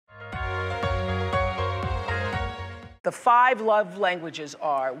The 5 love languages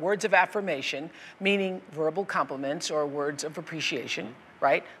are words of affirmation, meaning verbal compliments or words of appreciation,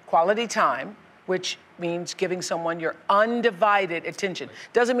 right? Quality time, which means giving someone your undivided attention.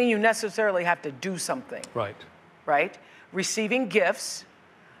 Doesn't mean you necessarily have to do something. Right. Right? Receiving gifts.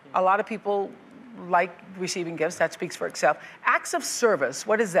 A lot of people like receiving gifts. That speaks for itself. Acts of service.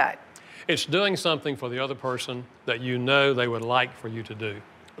 What is that? It's doing something for the other person that you know they would like for you to do.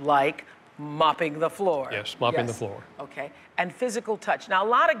 Like mopping the floor. Yes, mopping the floor. Okay. And physical touch. Now, a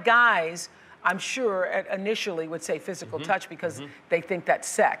lot of guys, I'm sure, initially would say physical touch because they think that's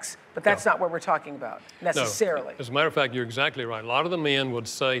sex. But that's not what we're talking about, necessarily. No. As a matter of fact, you're exactly right. A lot of the men would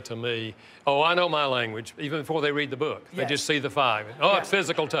say to me, oh, I know my language, even before they read the book. They just see the 5. Oh, it's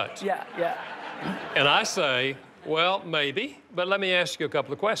physical touch. Yeah, yeah. And I say, well, maybe, but let me ask you a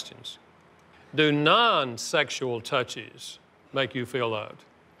couple of questions. Do non-sexual touches make you feel loved?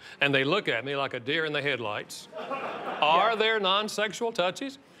 And they look at me like a deer in the headlights. Are there non-sexual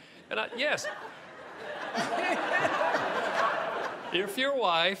touches? And yes. If your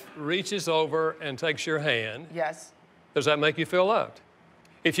wife reaches over and takes your hand, does that make you feel loved?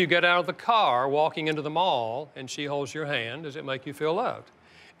 If you get out of the car walking into the mall and she holds your hand, does it make you feel loved?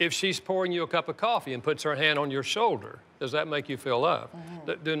 If she's pouring you a cup of coffee and puts her hand on your shoulder, does that make you feel loved?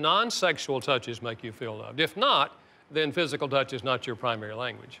 Do non-sexual touches make you feel loved? If not, then physical touch is not your primary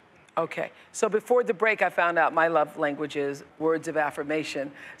language. Okay. So before the break, I found out my love language is words of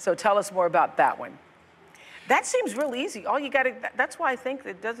affirmation. So tell us more about that one. That seems real easy. All you got to, that's why I think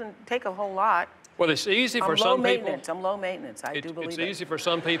it doesn't take a whole lot. Well, it's easy for some people. I'm low maintenance. I do believe it's easy for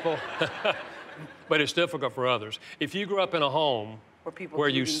some people, but it's difficult for others. If you grew up in a home where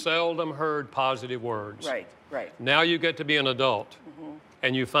you seldom heard positive words. Right. Now you get to be an adult,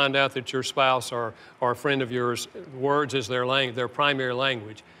 and you find out that your spouse or a friend of yours, words is their primary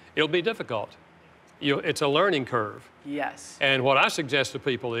language. It'll be difficult. It's a learning curve. Yes. And what I suggest to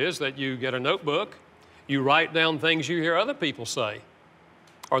people is that you get a notebook, you write down things you hear other people say,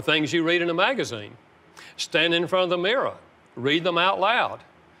 or things you read in a magazine. Stand in front of the mirror, read them out loud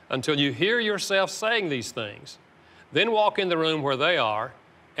until you hear yourself saying these things. Then walk in the room where they are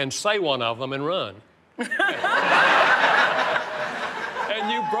and say one of them and run. And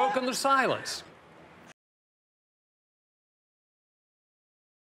you've broken the silence.